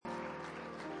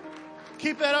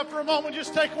Keep that up for a moment.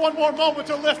 Just take one more moment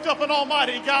to lift up an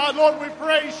almighty God. Lord, we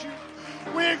praise you.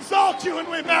 We exalt you and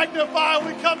we magnify.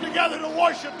 We come together to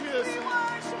worship you.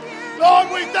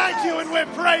 Lord, we thank you and we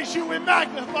praise you. We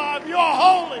magnify you. You're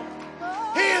holy.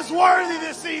 He is worthy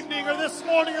this evening or this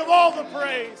morning of all the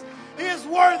praise. He is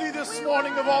worthy this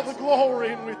morning of all the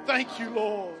glory. And we thank you,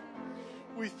 Lord.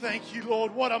 We thank you,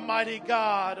 Lord. What a mighty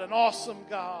God, an awesome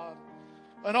God,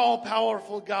 an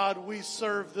all-powerful God we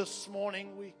serve this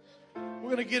morning. We're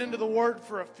going to get into the Word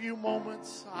for a few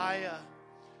moments. I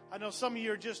know some of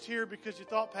you are just here because you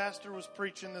thought Pastor was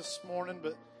preaching this morning,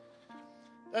 but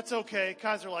that's okay.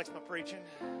 Kaiser likes my preaching.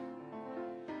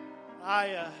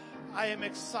 I am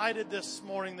excited this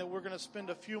morning that we're going to spend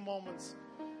a few moments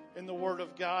in the Word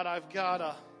of God. I've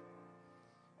got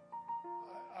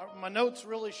my notes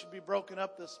really should be broken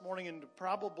up this morning into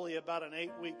probably about an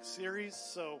 8-week series.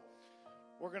 So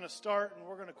we're going to start and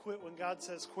we're going to quit when God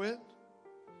says quit.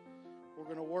 We're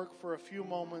going to work for a few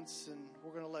moments and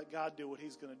we're going to let God do what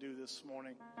He's going to do this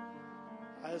morning.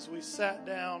 As we sat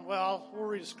down, we'll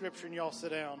read a scripture and y'all sit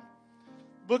down.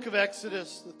 Book of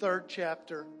Exodus, the 3rd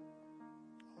chapter.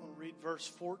 I'll read verse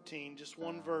 14, just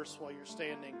one verse while you're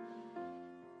standing.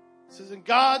 It says, "And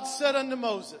God said unto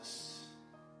Moses,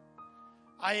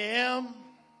 I am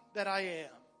that I am.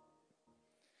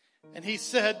 And he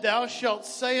said, Thou shalt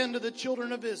say unto the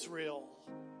children of Israel,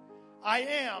 I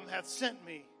am hath sent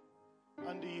me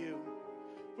unto you."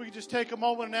 If we could just take a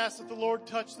moment and ask that the Lord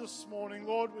touch this morning.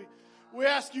 Lord, we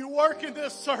ask you work in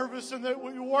this service and that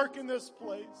we work in this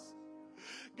place.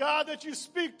 God, that you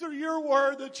speak through your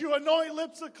word, that you anoint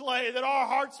lips of clay, that our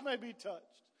hearts may be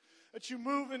touched, that you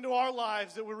move into our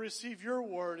lives, that we receive your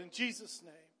word in Jesus'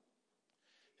 name.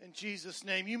 In Jesus'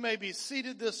 name. You may be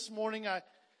seated this morning. I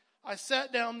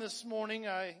sat down this morning.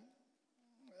 I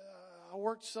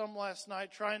worked some last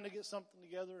night trying to get something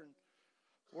together, and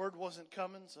word wasn't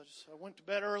coming, so I went to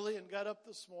bed early and got up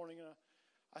this morning. And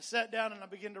I sat down and I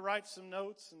began to write some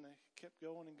notes, and they kept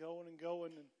going and going and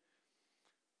going. And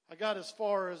I got as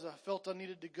far as I felt I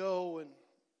needed to go, and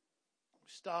we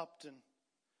stopped and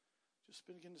just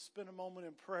began to spend a moment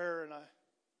in prayer. And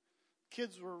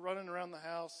kids were running around the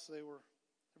house.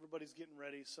 Everybody's getting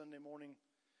ready, Sunday morning,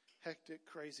 hectic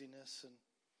craziness. And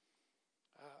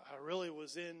I really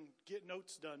was in get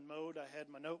notes done mode. I had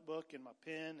my notebook and my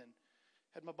pen and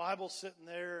had my Bible sitting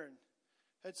there and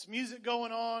had some music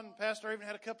going on. Pastor even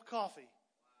had a cup of coffee.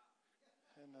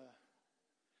 And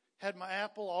had my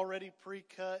apple already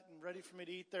pre-cut and ready for me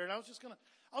to eat there. And I was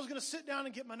going to sit down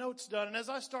and get my notes done. And as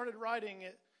I started writing,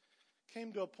 it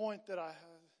came to a point that I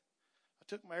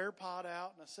took my AirPod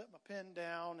out and I set my pen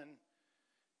down and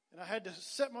I had to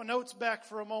set my notes back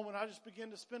for a moment. I just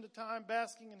began to spend a time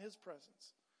basking in His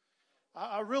presence.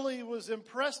 I really was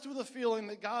impressed with the feeling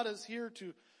that God is here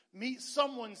to meet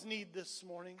someone's need this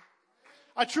morning.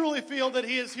 I truly feel that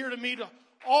He is here to meet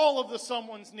all of the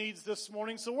someone's needs this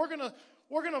morning. So we're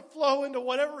gonna flow into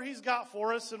whatever He's got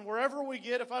for us, and wherever we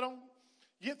get. If I don't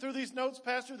get through these notes,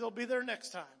 Pastor, they'll be there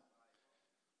next time.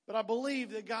 But I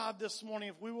believe that God this morning,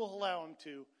 if we will allow Him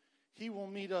to, He will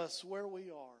meet us where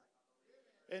we are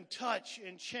and touch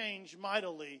and change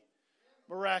mightily,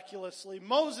 miraculously.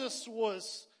 Moses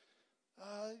was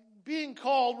being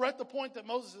called. We're at the point that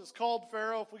Moses is called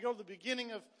Pharaoh. If we go to the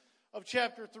beginning of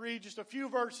chapter 3, just a few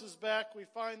verses back, we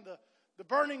find the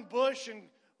burning bush, and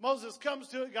Moses comes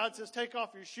to it. God says, take off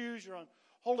your shoes. You're on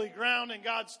holy ground. And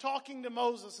God's talking to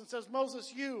Moses and says,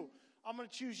 Moses, I'm going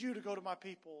to choose you to go to my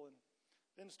people. And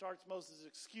then starts Moses'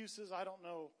 excuses. I don't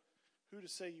know who to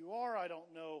say you are. I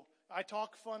don't know. I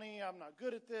talk funny. I'm not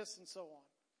good at this, and so on.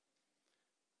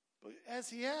 But as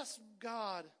he asks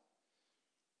God,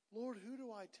 Lord, who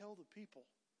do I tell the people?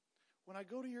 When I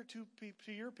go to your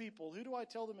people, who do I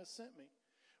tell them has sent me?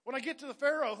 When I get to the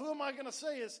Pharaoh, who am I going to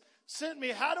say has sent me?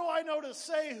 How do I know to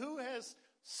say who has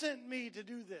sent me to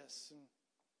do this? And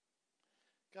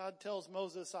God tells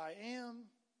Moses, I am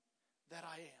that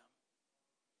I am.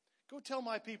 Go tell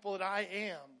my people that I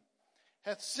am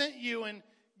hath sent you. And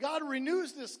God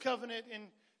renews this covenant in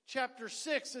chapter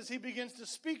 6 as He begins to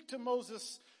speak to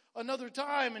Moses another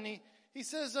time. And He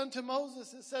says unto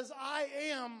Moses, it says, I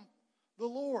am the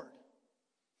Lord.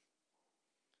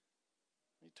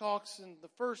 He talks in the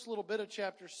first little bit of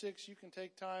chapter 6. You can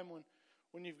take time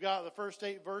when you've got the first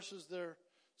 8 verses there.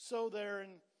 So there,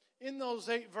 and in those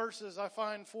 8 verses, I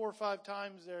find 4 or 5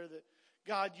 times there that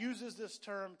God uses this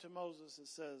term to Moses. It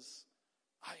says,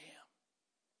 I am.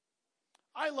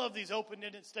 I love these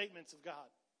open-ended statements of God.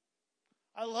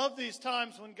 I love these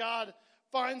times when God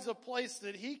finds a place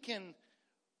that He can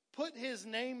put His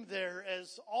name there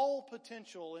as all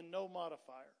potential and no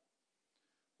modifier.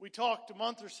 We talked a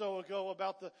month or so ago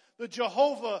about the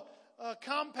Jehovah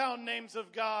compound names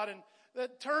of God, and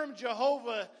that term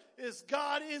Jehovah is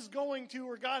God is going to,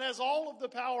 or God has all of the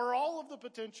power, all of the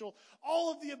potential,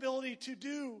 all of the ability to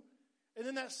do. And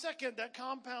then that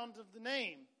compound of the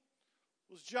name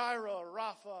was Jireh or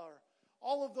Rapha, or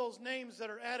all of those names that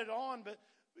are added on. But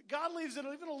God leaves it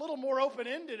even a little more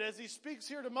open-ended as he speaks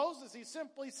here to Moses. He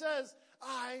simply says,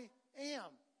 I am.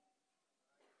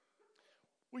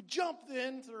 We jump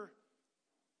then through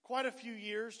quite a few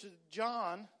years to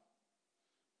John.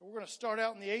 We're going to start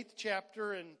out in the 8th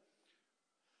chapter. And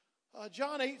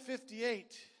John 8:58,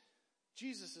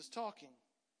 Jesus is talking.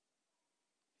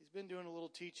 He's been doing a little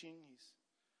teaching. He's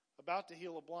about to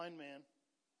heal a blind man.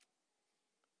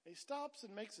 He stops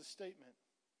and makes a statement.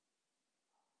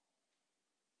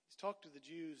 He's talked to the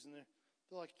Jews, and they're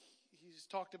like, he's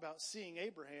talked about seeing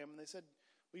Abraham, and they said,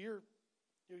 well, you're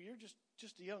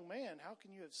just a young man. How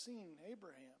can you have seen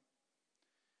Abraham?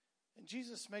 And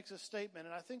Jesus makes a statement,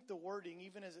 and I think the wording,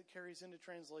 even as it carries into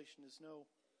translation, is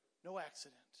no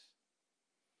accident.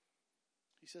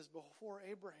 He says, before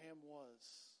Abraham was,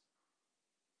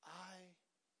 I am.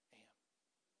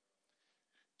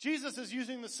 Jesus is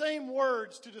using the same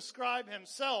words to describe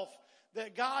himself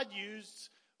that God used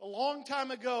a long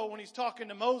time ago when he's talking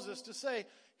to Moses to say,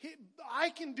 I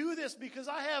can do this because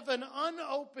I have an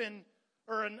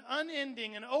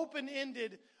unending, an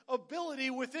open-ended ability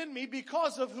within me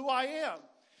because of who I am.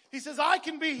 He says, I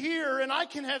can be here and I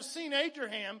can have seen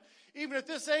Abraham even at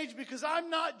this age because I'm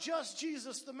not just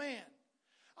Jesus the man.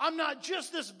 I'm not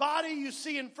just this body you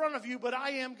see in front of you, but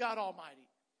I am God Almighty.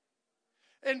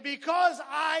 And because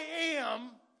I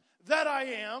am that I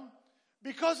am,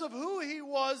 because of who he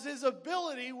was, his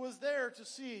ability was there to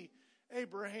see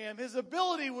Abraham. His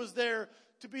ability was there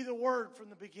to be the Word from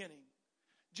the beginning.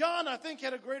 John, I think,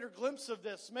 had a greater glimpse of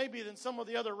this maybe than some of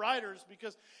the other writers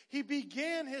because he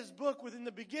began his book with, in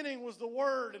the beginning was the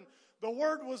Word, and the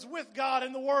Word was with God,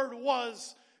 and the Word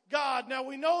was God. Now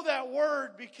we know that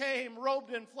Word became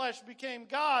robed in flesh, became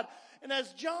God. And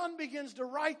as John begins to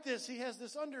write this, he has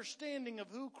this understanding of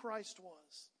who Christ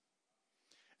was.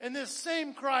 And this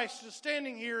same Christ is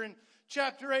standing here in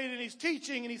chapter 8 and he's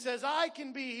teaching and he says, I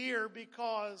can be here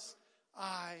because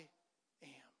I am.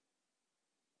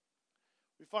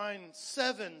 We find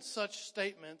 7 such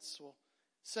statements, well,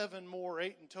 7 more,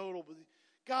 8 in total, but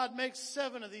God makes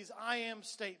 7 of these I am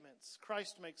statements.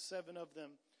 Christ makes 7 of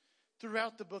them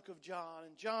throughout the book of John.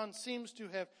 And John seems to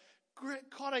have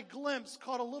caught a glimpse,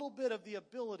 caught a little bit of the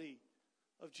ability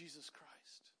of Jesus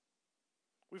Christ.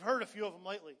 We've heard a few of them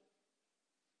lately.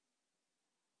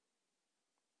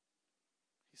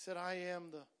 He said, I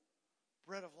am the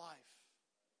bread of life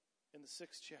in the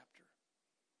 6th chapter.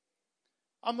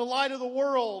 I'm the light of the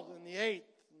world in the 8th,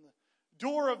 and the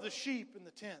door of the sheep in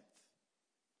the 10th.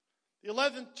 The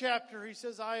 11th chapter, he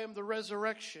says, I am the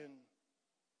resurrection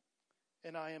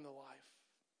and I am the life.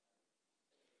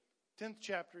 10th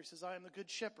chapter, he says, I am the good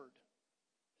shepherd.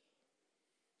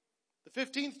 The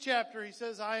 15th chapter, he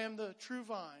says, I am the true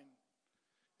vine.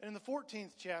 And in the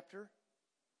 14th chapter,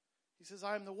 he says,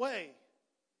 I am the way,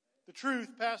 the truth,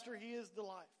 Pastor, he is the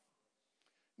life.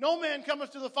 No man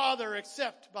cometh to the Father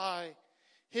except by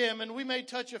him. And we may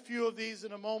touch a few of these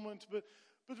in a moment, but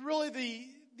really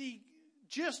the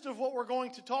gist of what we're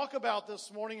going to talk about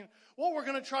this morning and what we're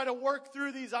going to try to work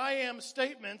through these I am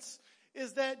statements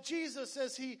is that Jesus,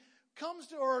 as he comes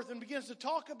to earth and begins to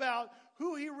talk about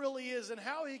who he really is and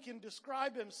how he can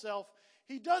describe himself,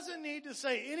 he doesn't need to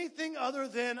say anything other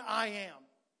than I am.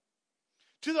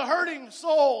 To the hurting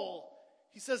soul,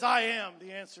 he says, I am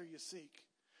the answer you seek.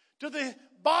 To the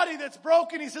body that's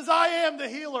broken, he says, I am the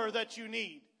healer that you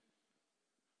need.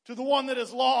 To the one that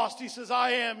is lost, he says,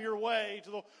 I am your way.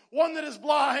 To the one that is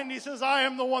blind, he says, I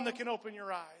am the one that can open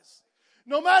your eyes.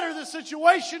 No matter the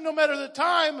situation, no matter the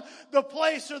time, the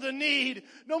place, or the need,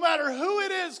 no matter who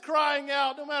it is crying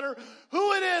out, no matter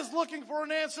who it is looking for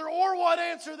an answer or what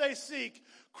answer they seek,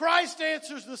 Christ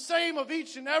answers the same of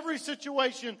each and every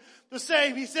situation, the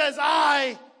same. He says,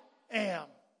 I am.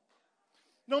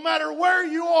 No matter where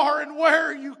you are and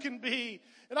where you can be.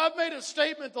 And I've made a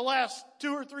statement the last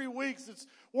 2 or 3 weeks that's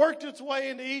worked its way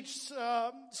into each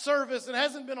service and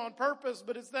hasn't been on purpose,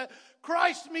 but it's that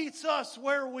Christ meets us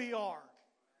where we are.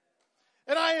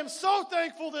 And I am so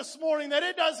thankful this morning that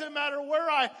it doesn't matter where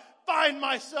I find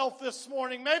myself this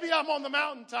morning. Maybe I'm on the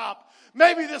mountaintop.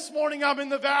 Maybe this morning I'm in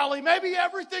the valley. Maybe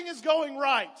everything is going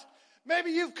right.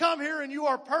 Maybe you've come here and you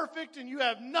are perfect and you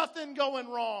have nothing going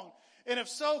wrong. And if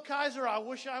so, Kaiser, I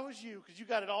wish I was you because you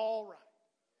got it all right.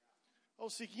 Oh,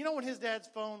 see, you know when his dad's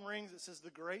phone rings, it says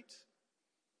the great?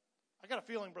 I got a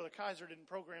feeling Brother Kaiser didn't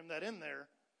program that in there.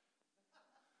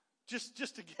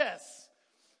 just a guess.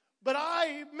 But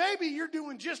maybe you're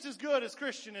doing just as good as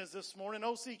Christian is this morning.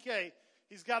 OCK,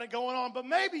 he's got it going on. But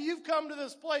maybe you've come to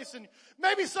this place and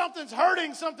maybe something's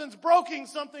hurting, something's broken,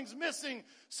 something's missing,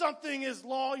 something is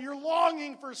you're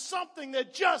longing for something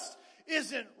that just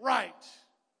isn't right.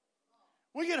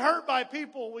 We get hurt by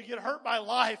people. We get hurt by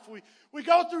life. We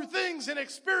go through things and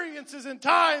experiences and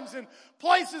times and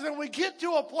places, and we get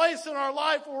to a place in our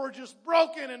life where we're just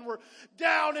broken and we're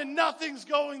down and nothing's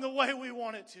going the way we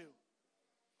want it to.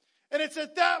 And it's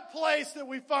at that place that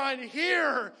we find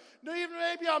here, even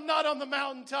maybe I'm not on the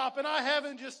mountaintop and I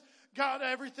haven't just got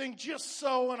everything just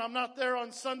so, and I'm not there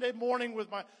on Sunday morning with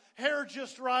my hair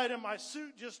just right and my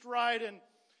suit just right, and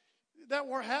that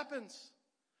where happens.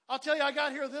 I'll tell you, I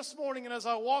got here this morning, and as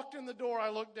I walked in the door, I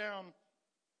looked down,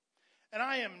 and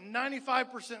I am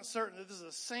 95% certain that this is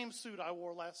the same suit I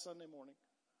wore last Sunday morning.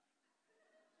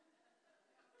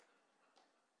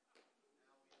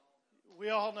 We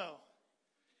all know.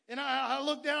 And I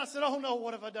looked down, I said, oh no,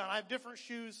 what have I done? I have different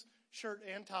shoes, shirt,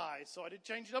 and tie, so I did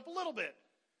change it up a little bit.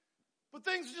 But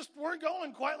things just weren't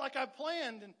going quite like I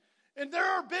planned, and there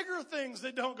are bigger things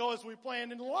that don't go as we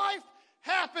planned, and life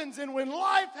happens, and when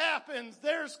life happens,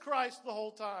 there's Christ the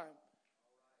whole time.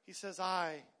 He says,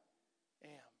 I am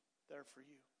there for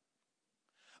you.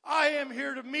 I am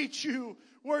here to meet you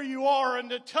where you are and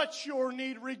to touch your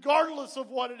need regardless of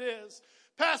what it is.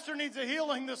 Pastor needs a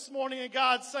healing this morning, and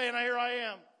God's saying, here I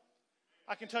am.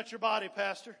 I can touch your body,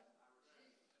 Pastor.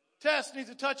 Tess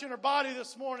needs a touch in her body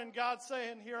this morning. God's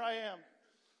saying, here I am.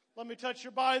 Let me touch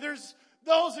your body. There's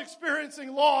those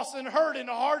experiencing loss and hurt and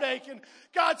heartache, and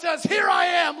God says, here I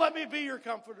am, let me be your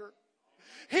comforter.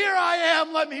 Here I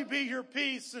am, let me be your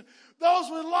peace. And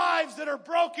those with lives that are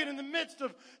broken in the midst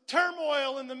of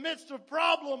turmoil, in the midst of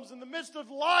problems, in the midst of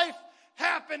life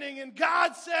happening, and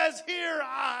God says, here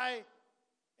I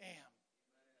am.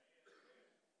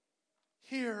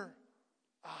 Here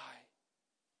I am.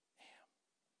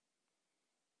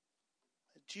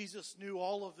 Jesus knew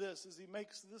all of this as he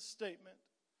makes this statement.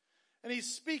 And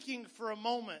he's speaking for a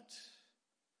moment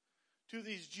to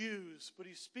these Jews, but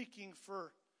he's speaking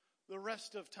for the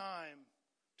rest of time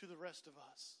to the rest of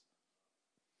us.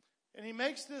 And he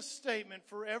makes this statement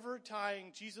forever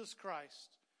tying Jesus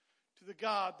Christ to the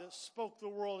God that spoke the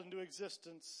world into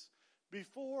existence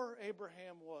before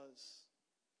Abraham was,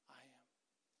 I am.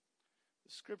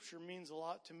 The scripture means a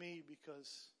lot to me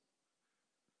because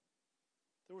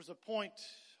there was a point,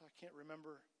 I can't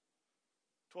remember,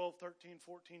 12, 13,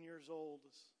 14 years old,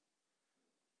 as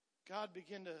God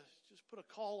began to just put a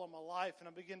call on my life, and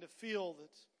I began to feel that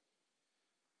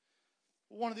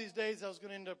one of these days I was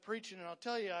going to end up preaching. And I'll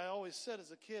tell you, I always said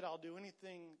as a kid, I'll do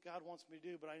anything God wants me to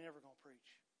do, but I never going to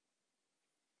preach.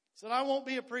 I said, I won't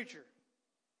be a preacher.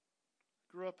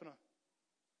 Grew up in a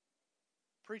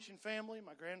preaching family,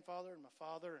 my grandfather and my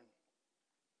father, and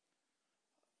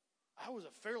I was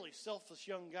a fairly selfless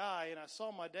young guy, and I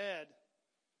saw my dad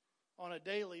on a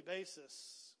daily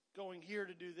basis going here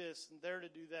to do this and there to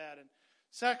do that, and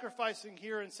sacrificing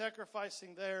here and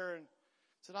sacrificing there, and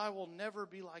said, I will never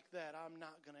be like that. I'm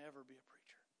not going to ever be a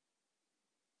preacher.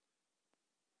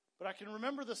 But I can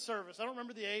remember the service. I don't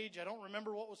remember the age. I don't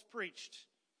remember what was preached.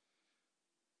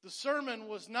 The sermon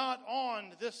was not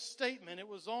on this statement. It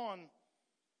was on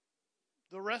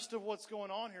the rest of what's going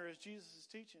on here as Jesus is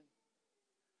teaching.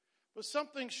 But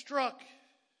something struck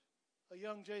a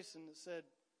young Jason that said,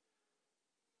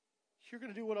 you're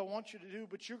going to do what I want you to do,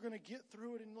 but you're going to get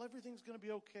through it and everything's going to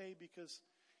be okay because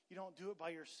you don't do it by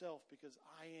yourself, because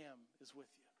I am is with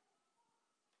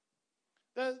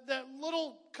you. That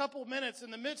little couple minutes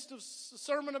in the midst of a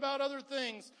sermon about other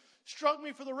things struck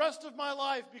me for the rest of my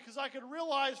life, because I could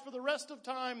realize for the rest of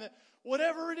time that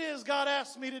whatever it is God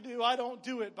asks me to do, I don't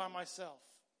do it by myself.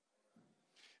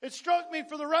 It struck me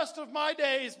for the rest of my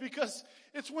days, because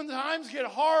it's when times get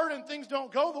hard and things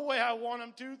don't go the way I want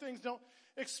them to, things don't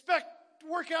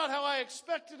work out how I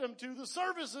expected them to, the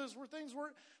services where things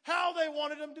weren't how they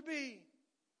wanted them to be.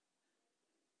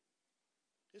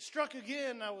 It struck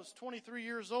again. I was 23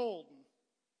 years old.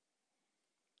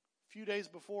 A few days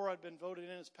before I'd been voted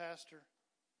in as pastor.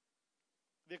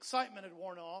 The excitement had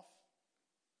worn off.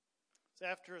 It's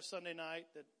after a Sunday night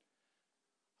that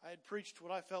I had preached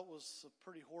what I felt was a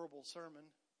pretty horrible sermon.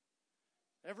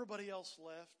 Everybody else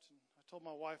left. And I told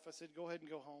my wife, I said, go ahead and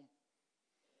go home.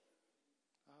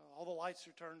 All the lights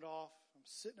are turned off. I'm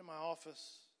sitting in my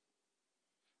office.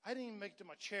 I didn't even make it to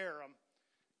my chair. I'm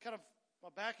kind of my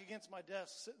back against my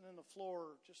desk, sitting on the floor,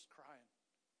 just crying.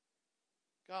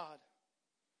 God,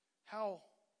 how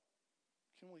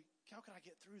can I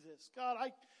get through this? God,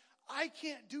 I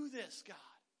can't do this, God.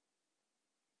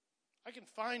 I can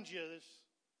find you this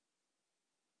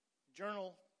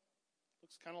journal.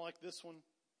 Looks kind of like this one.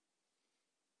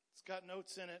 It's got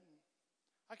notes in it.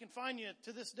 I can find you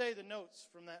to this day the notes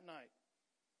from that night.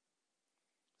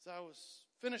 As I was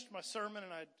finished my sermon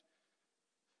and I'd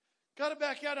got it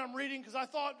back out and I'm reading because I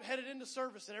thought headed into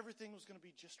service that everything was going to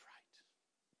be just right.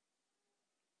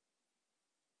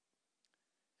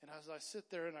 And as I sit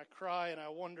there and I cry and I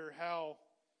wonder how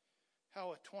a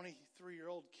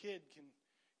 23-year-old kid can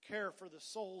care for the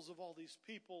souls of all these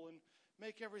people and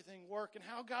make everything work and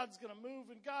how God's going to move.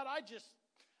 And God, I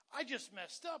just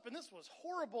messed up and this was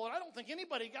horrible and I don't think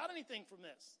anybody got anything from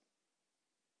this.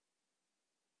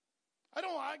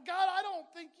 God, I don't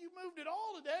think you moved at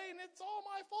all today and it's all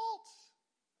my fault.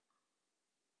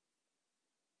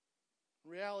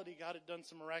 In reality, God had done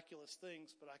some miraculous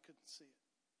things, but I couldn't see it.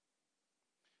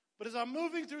 But as I'm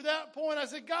moving through that point, I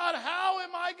said, God, how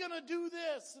am I going to do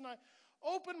this? And I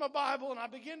opened my Bible and I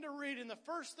began to read, and the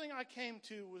first thing I came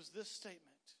to was this statement.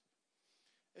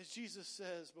 As Jesus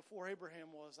says, before Abraham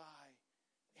was,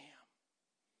 I am.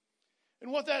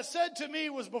 And what that said to me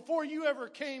was, before you ever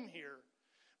came here,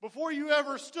 before you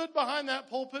ever stood behind that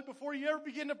pulpit, before you ever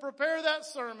began to prepare that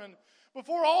sermon,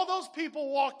 before all those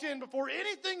people walked in, before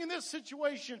anything in this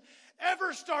situation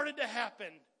ever started to happen,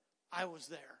 I was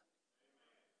there.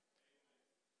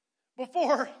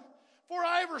 Before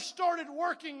I ever started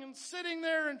working and sitting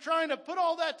there and trying to put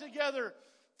all that together,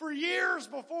 for years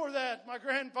before that, my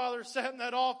grandfather sat in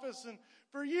that office, and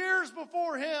for years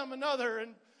before him, another,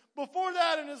 and before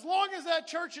that, and as long as that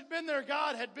church had been there,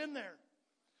 God had been there.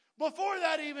 Before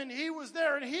that even, He was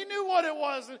there, and He knew what it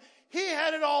was, and He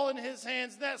had it all in His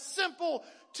hands. That simple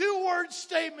two-word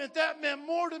statement, that meant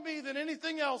more to me than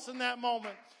anything else in that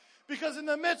moment. Because in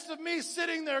the midst of me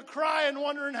sitting there crying,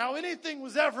 wondering how anything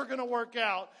was ever going to work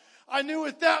out, I knew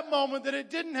at that moment that it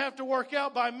didn't have to work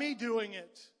out by me doing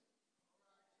it.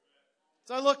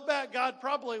 As I look back, God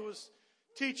probably was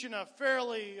teaching a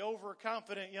fairly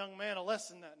overconfident young man a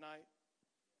lesson that night.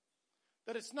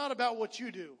 That it's not about what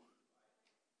you do.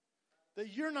 That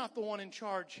you're not the one in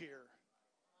charge here.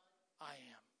 I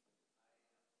am.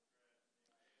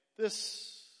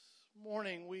 This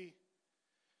morning we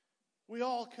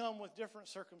all come with different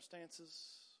circumstances.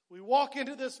 We walk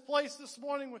into this place this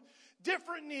morning with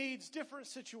different needs, different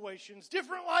situations,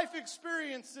 different life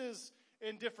experiences,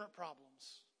 and different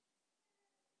problems.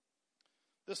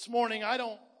 This morning, I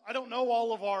don't know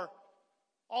all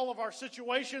of our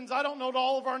situations. I don't know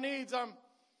all of our needs.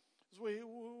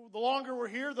 The longer we're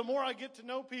here, the more I get to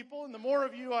know people, and the more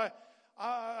of you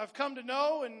I've come to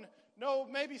know and know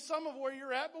maybe some of where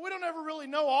you're at, but we don't ever really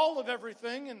know all of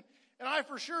everything. And I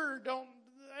for sure don't.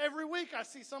 Every week I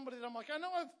see somebody that I'm like, I know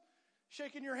I've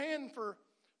shaken your hand for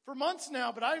months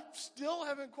now, but I still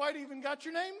haven't quite even got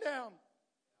your name down.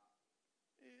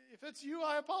 If it's you,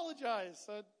 I apologize.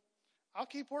 I'll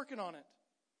keep working on it.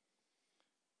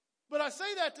 But I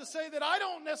say that to say that I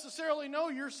don't necessarily know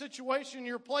your situation,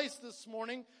 your place this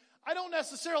morning. I don't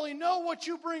necessarily know what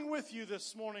you bring with you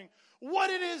this morning, what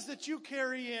it is that you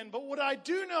carry in. But what I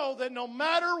do know, that no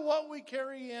matter what we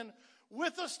carry in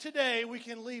with us today, we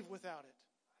can leave without it.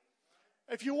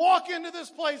 If you walk into this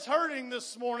place hurting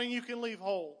this morning, you can leave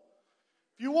whole.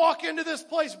 If you walk into this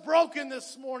place broken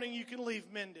this morning, you can leave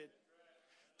mended.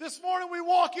 This morning we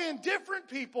walk in different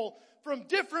people from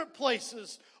different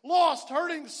places, lost,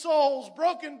 hurting souls,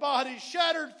 broken bodies,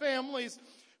 shattered families,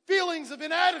 feelings of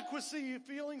inadequacy,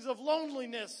 feelings of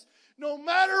loneliness. No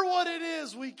matter what it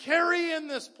is we carry in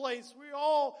this place, we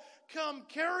all come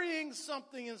carrying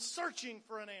something and searching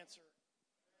for an answer.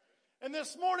 And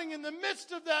this morning, in the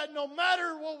midst of that, no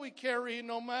matter what we carry,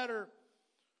 no matter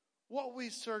what we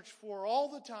search for, all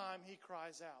the time He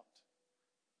cries out,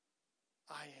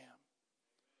 I am.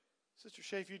 Sister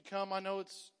Shay, if you'd come, I know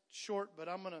it's short, but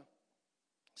I'm going to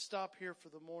stop here for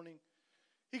the morning.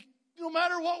 No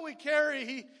matter what we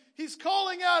carry, He's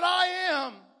calling out, I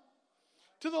am.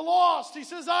 To the lost, He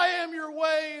says, I am your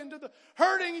way. And to the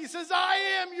hurting, He says,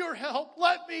 I am your help.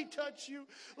 Let me touch you.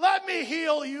 Let me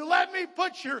heal you. Let me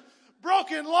put your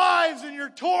broken lives and your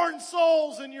torn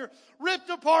souls and your ripped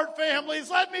apart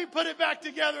families. Let me put it back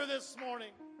together this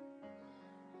morning.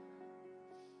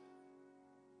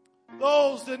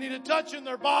 Those that need a touch in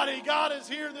their body, God is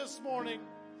here this morning.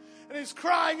 And He's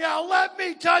crying out, let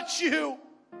me touch you.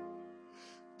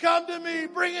 Come to me,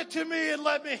 bring it to me, and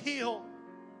let me heal.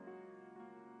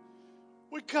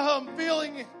 We come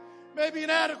feeling maybe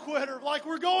inadequate or like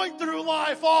we're going through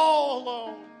life all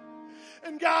alone.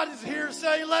 And God is here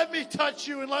saying, let me touch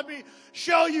you and let me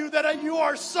show you that you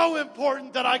are so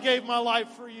important that I gave my life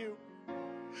for you.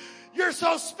 You're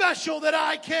so special that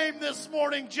I came this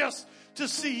morning just to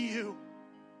see you.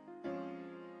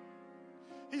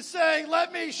 He's saying,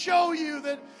 let me show you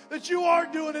that you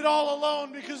aren't doing it all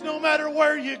alone, because no matter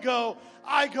where you go,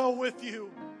 I go with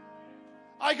you.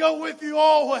 I go with you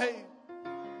always.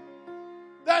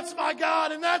 That's my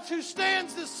God, and that's who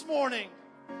stands this morning,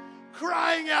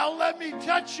 crying out, let me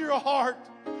touch your heart.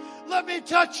 Let me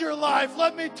touch your life.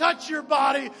 Let me touch your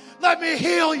body. Let me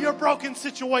heal your broken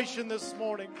situation this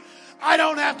morning. I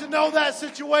don't have to know that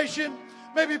situation.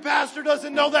 Maybe Pastor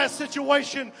doesn't know that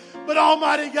situation, but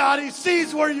Almighty God, He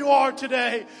sees where you are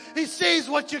today. He sees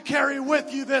what you carry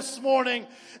with you this morning,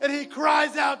 and He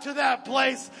cries out to that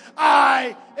place,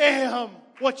 I am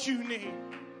what you need.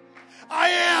 I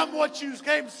am what you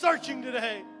came searching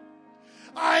today.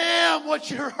 I am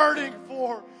what you're hurting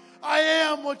for. I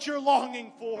am what you're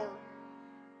longing for.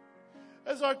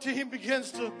 As our team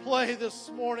begins to play this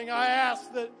morning, I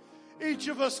ask that each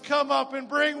of us come up and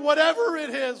bring whatever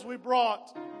it is we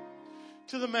brought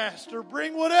to the Master.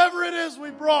 Bring whatever it is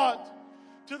we brought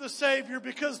to the Savior,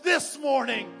 because this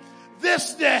morning,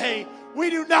 this day, we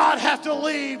do not have to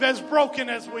leave as broken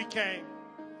as we came.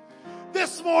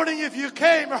 This morning, if you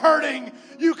came hurting,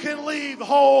 you can leave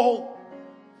whole.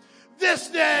 This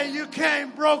day, you came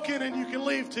broken and you can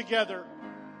leave together.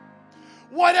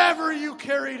 Whatever you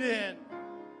carried in,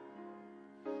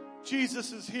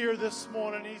 Jesus is here this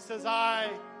morning. He says,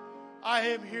 I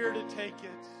am here to take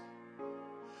it.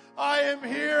 I am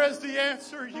here as the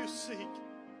answer you seek.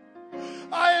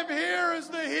 I am here as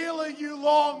the healing you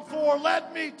long for.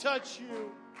 Let me touch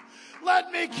you.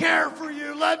 Let me care for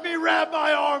you. Let me wrap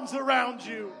my arms around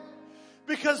you.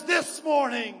 Because this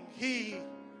morning, He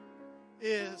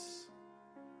is